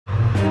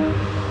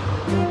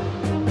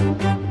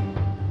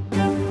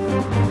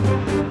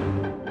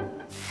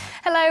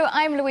Hello,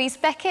 I'm Louise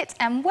Beckett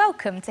and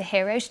welcome to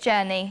Hero's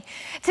Journey.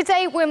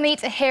 Today we'll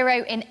meet a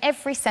hero in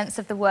every sense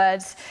of the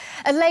word.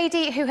 A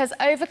lady who has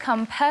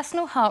overcome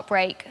personal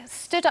heartbreak,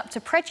 stood up to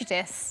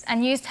prejudice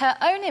and used her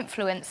own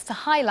influence to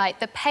highlight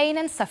the pain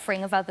and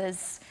suffering of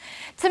others.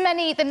 To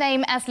many, the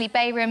name Asli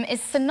Bayram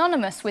is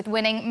synonymous with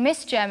winning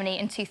Miss Germany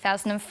in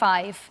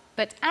 2005.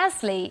 But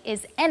Asli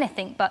is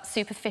anything but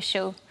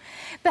superficial.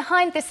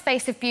 Behind this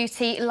face of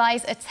beauty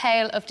lies a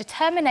tale of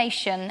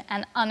determination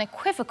and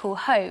unequivocal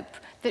hope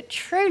that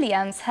truly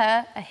earns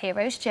her a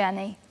hero's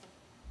journey.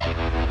 It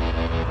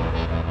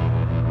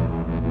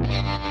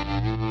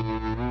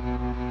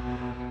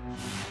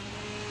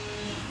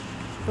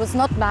was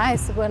not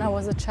nice when I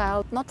was a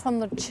child, not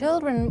from the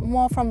children,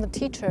 more from the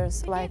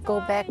teachers, like go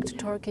back to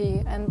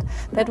Turkey. And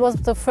that was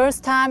the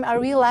first time I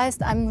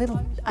realized I'm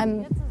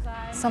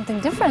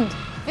something different.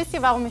 Wisst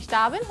ihr, warum ich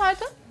da bin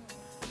heute?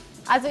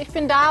 Also ich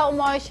bin da, um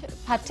euch ein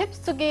paar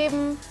Tipps zu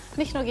geben,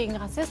 nicht nur gegen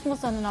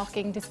Rassismus, sondern auch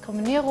gegen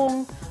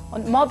Diskriminierung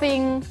und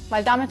Mobbing,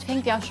 weil damit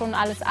fängt ja schon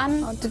alles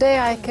an. And today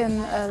I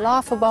can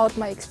laugh about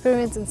my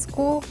experience in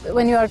school.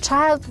 When you are a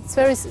child, it's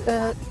very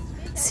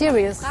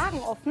serious. Fragen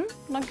offen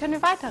und dann können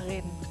wir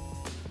weiterreden.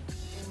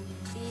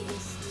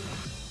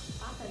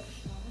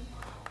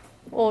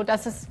 Oh,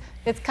 das ist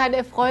jetzt kein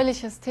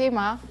erfreuliches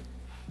Thema.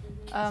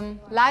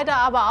 Leider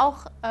aber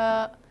auch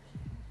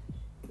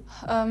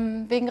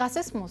wegen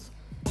Rassismus.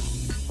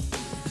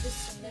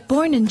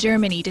 Born in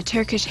Germany to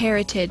Turkish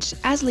heritage,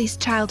 Asli's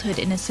childhood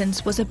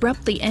innocence was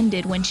abruptly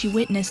ended when she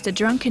witnessed a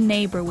drunken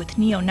neighbor with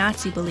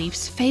neo-Nazi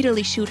beliefs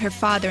fatally shoot her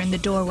father in the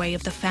doorway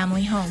of the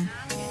family home.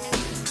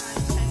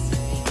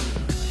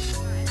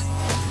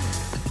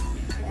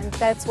 And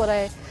that's what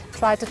I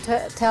try to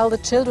tell the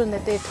children,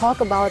 that they talk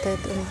about it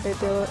and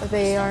that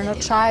they are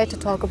not shy to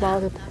talk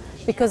about it.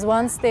 Because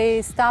once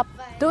they stop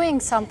doing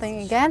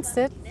something against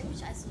it,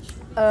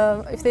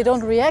 if they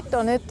don't react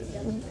on it,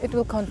 it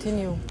will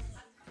continue.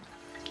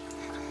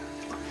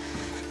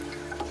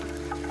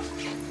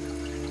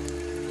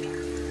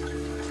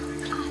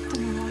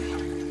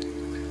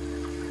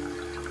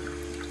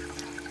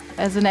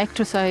 As an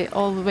actress, I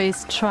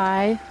always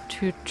try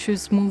to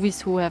choose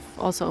movies who have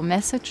also a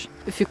message.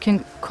 If you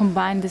can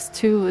combine these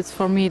two, it's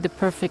for me the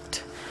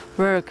perfect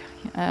work,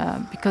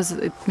 because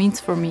it means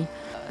for me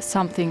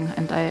something,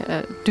 and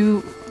I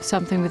do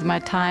something with my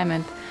time,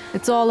 and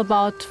it's all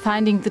about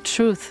finding the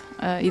truth.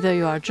 Either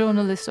you are a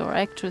journalist or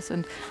actress,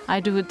 and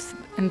I do it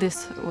in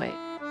this way.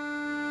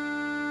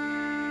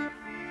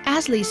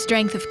 Asli's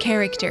strength of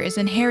character is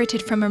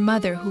inherited from her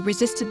mother, who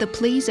resisted the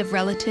pleas of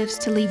relatives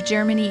to leave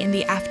Germany in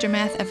the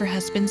aftermath of her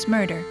husband's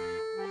murder.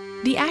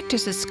 The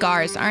actress's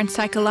scars aren't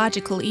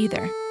psychological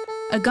either.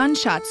 A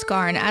gunshot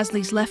scar on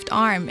Asli's left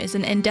arm is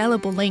an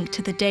indelible link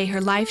to the day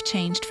her life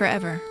changed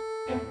forever.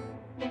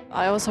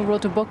 I also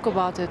wrote a book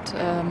about it,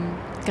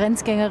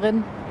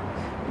 Grenzgängerin,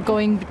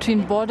 going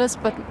between borders,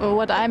 but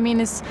what I mean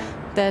is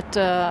that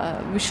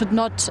we should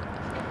not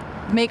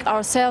make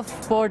ourselves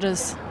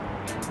borders.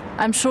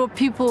 I'm sure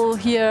people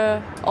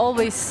here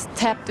always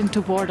tapped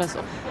into borders,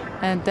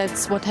 and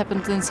that's what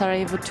happened in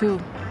Sarajevo too,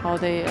 how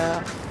they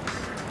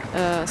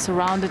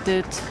surrounded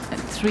it. In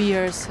 3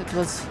 years it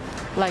was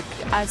like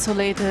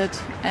isolated,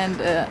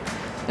 and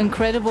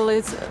incredible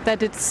is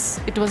that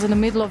it was in the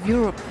middle of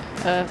Europe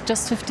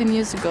just 15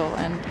 years ago,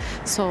 and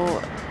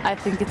so I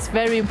think it's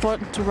very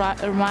important to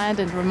remind,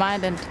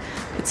 and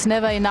it's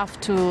never enough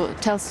to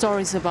tell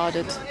stories about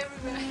it.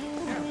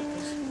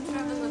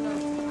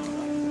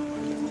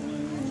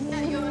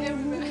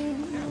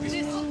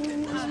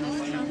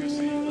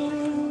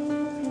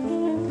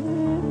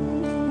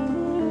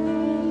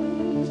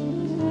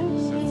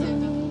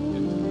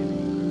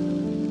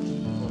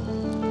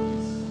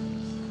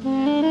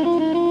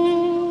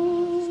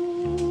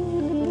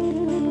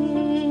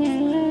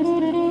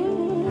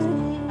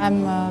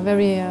 I'm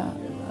very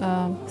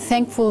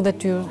thankful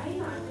that you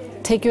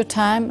take your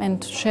time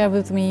and share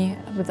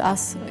with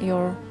us,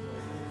 your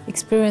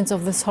experience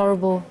of this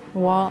horrible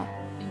war.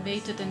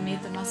 Invaded and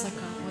made the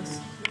massacre was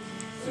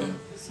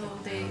so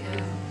they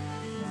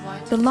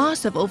The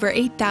loss of over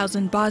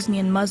 8,000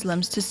 Bosnian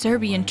Muslims to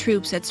Serbian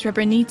troops at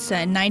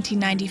Srebrenica in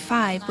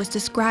 1995 was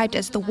described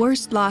as the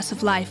worst loss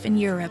of life in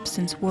Europe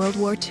since World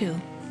War II.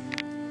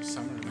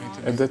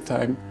 At that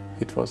time,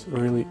 it was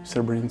really,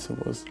 Srebrenica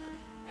was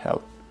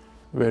hell,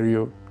 where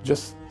you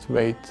just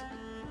wait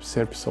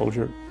Serb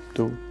soldier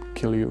to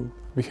kill you.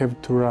 We have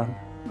to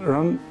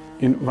run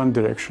in one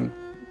direction.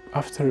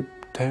 After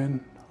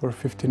 10 or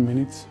 15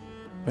 minutes,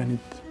 when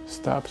it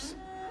stops,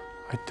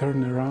 I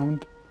turn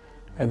around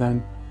and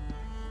then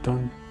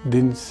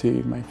didn't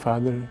see my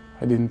father,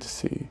 I didn't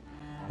see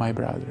my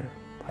brother.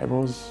 I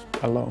was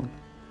alone.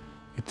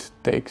 It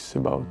takes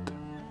about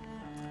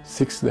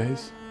 6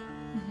 days,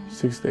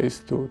 6 days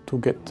to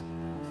get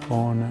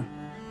on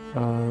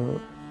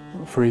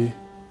free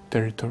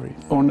territory.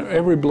 On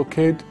every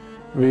blockade,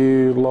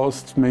 we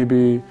lost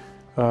maybe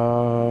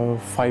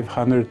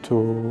 500 to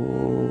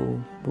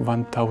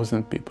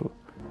 1,000 people.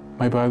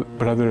 My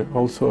brother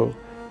also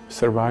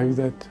survived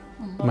that.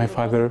 My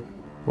father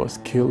was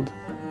killed.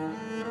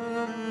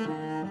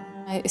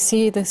 I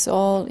see this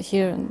all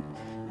here, and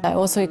I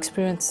also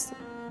experience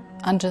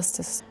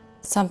injustice.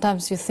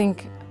 Sometimes you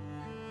think,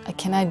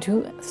 can I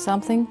do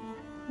something?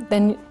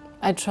 Then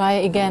I try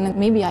again, and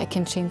maybe I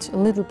can change a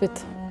little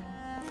bit.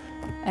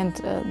 And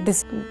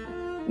this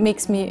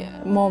makes me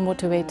more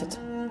motivated.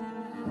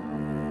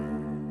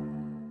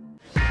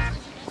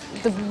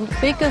 The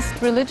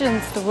biggest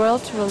religions, the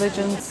world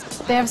religions,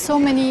 they have so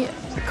many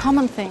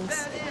common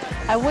things.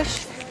 I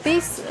wish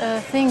these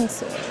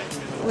things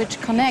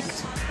which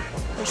connect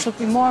should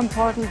be more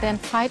important than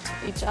fight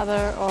each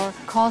other or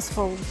cause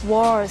for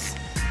wars.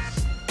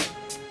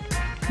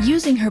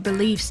 Using her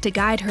beliefs to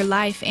guide her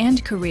life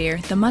and career,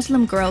 the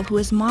Muslim girl who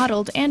has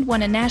modeled and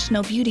won a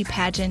national beauty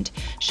pageant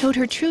showed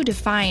her true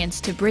defiance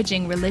to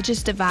bridging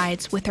religious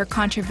divides with her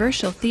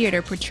controversial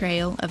theater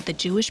portrayal of the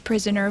Jewish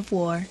prisoner of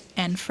war,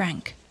 Anne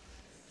Frank.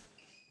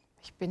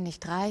 Ich bin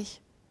nicht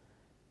reich,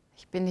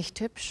 ich bin nicht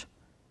hübsch,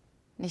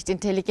 nicht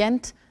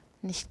intelligent,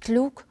 nicht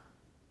klug,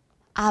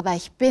 aber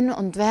ich bin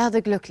und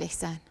werde glücklich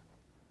sein.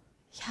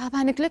 Ich habe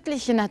eine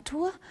glückliche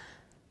Natur,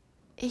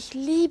 ich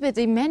liebe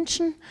die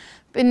Menschen,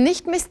 bin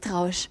nicht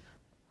misstrauisch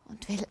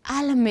und will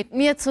alle mit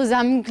mir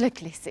zusammen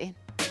glücklich sehen.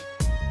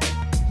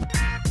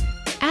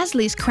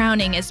 Asli's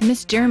crowning as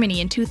Miss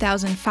Germany in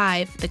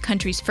 2005, the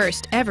country's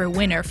first ever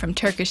winner from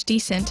Turkish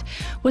descent,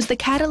 was the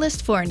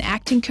catalyst for an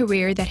acting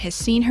career that has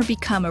seen her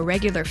become a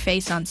regular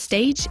face on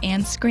stage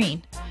and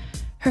screen.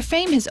 Her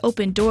fame has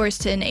opened doors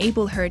to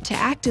enable her to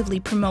actively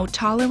promote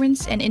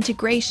tolerance and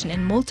integration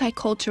in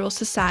multicultural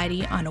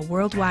society on a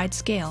worldwide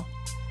scale.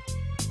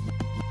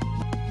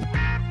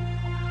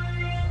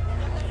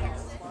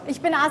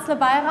 Ich bin Asli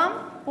Bayram,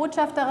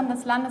 Botschafterin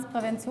des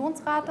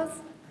Landespräventionsrates,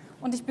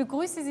 und ich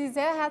begrüße Sie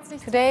sehr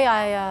herzlich. Today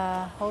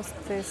I host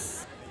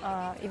this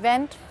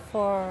event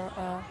for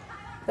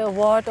the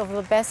award of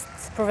the best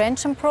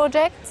prevention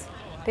projects.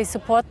 They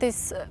support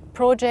these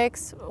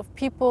projects of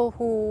people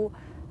who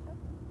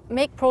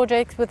make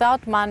projects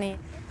without money.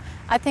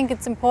 I think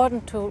it's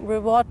important to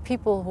reward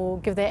people who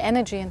give their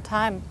energy and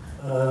time.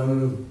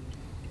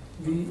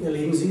 Wie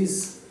erleben Sie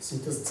es?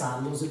 Sind das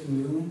zahnlose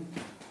Bemühungen?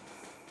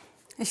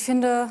 Ich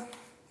finde,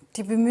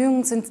 die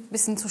Bemühungen sind ein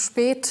bisschen zu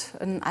spät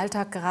in den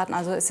Alltag geraten.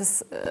 Also es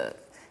ist,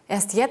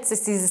 erst jetzt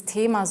ist dieses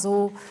Thema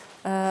so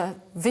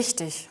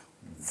wichtig.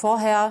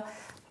 Vorher,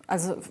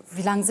 also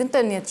wie lange sind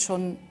denn jetzt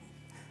schon,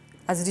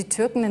 also die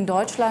Türken in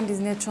Deutschland, die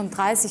sind jetzt schon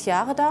 30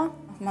 Jahre da.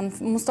 Man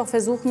muss doch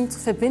versuchen zu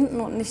verbinden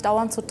und nicht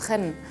dauernd zu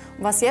trennen.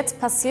 Und was jetzt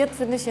passiert,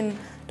 finde ich, in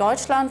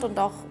Deutschland und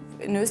auch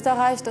in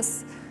Österreich,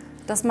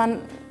 dass man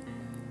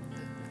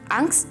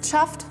Angst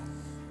schafft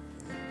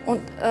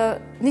und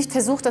nicht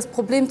versucht, das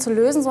Problem zu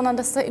lösen, sondern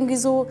dass da irgendwie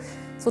so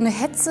eine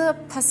Hetze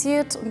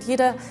passiert und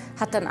jeder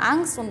hat dann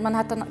Angst und man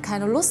hat dann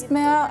keine Lust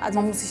mehr. Also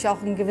man muss sich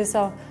auch in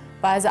gewisser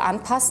Weise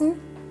anpassen,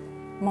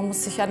 man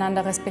muss sich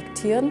einander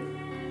respektieren,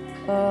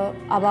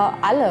 aber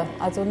alle,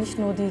 also nicht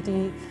nur die,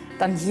 die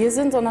dann hier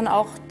sind, sondern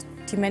auch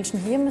die Menschen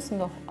hier müssen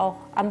doch auch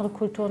andere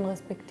Kulturen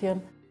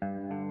respektieren.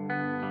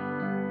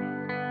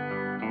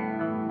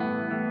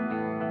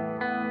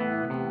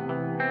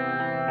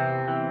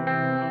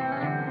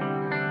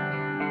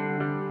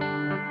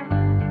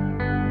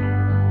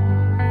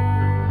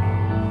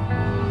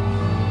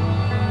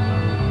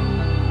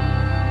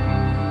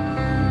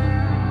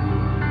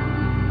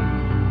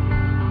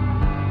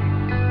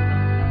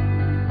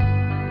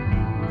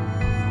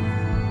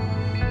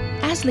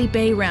 Asli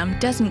Bayram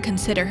doesn't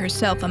consider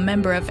herself a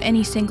member of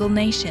any single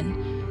nation,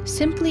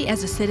 simply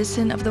as a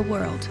citizen of the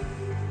world.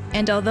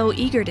 And although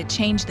eager to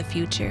change the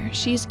future,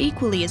 she is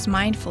equally as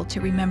mindful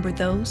to remember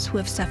those who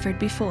have suffered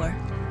before.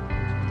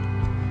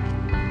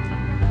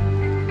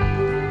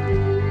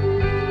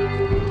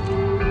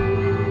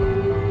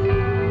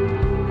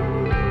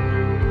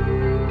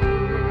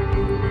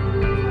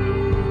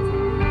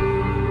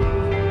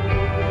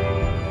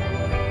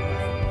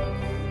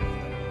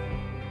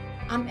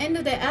 Am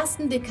Ende der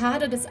ersten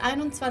Dekade des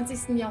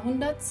 21.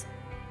 Jahrhunderts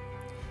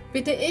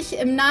bitte ich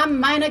im Namen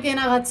meiner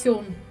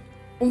Generation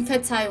um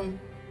Verzeihung,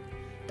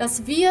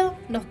 dass wir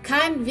noch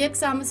kein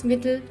wirksames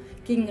Mittel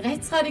gegen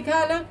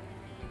Rechtsradikale,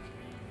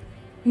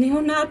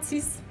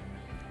 Neonazis,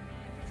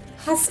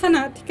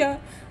 Hassfanatiker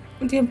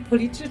und ihren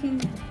politischen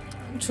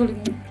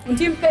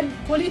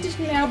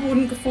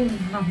Nährboden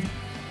gefunden haben.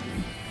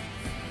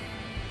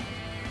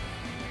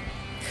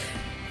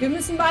 Wir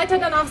müssen weiter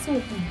danach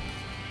suchen.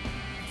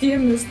 Wir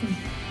müssen.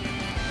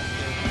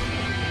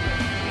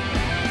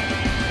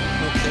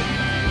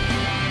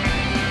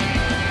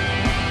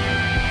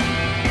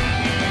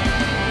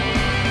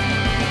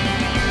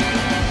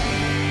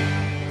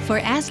 For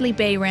Asli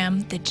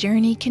Bayram, the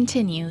journey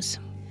continues.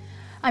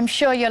 I'm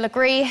sure you'll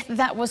agree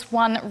that was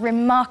one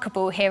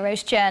remarkable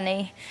hero's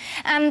journey.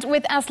 And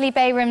with Asli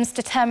Bayram's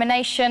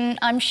determination,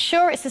 I'm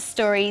sure it's a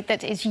story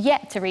that is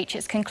yet to reach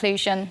its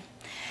conclusion.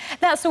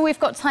 That's all we've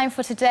got time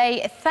for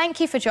today. Thank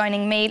you for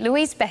joining me,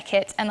 Louise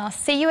Beckett, and I'll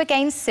see you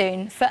again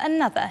soon for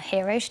another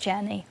hero's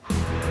journey.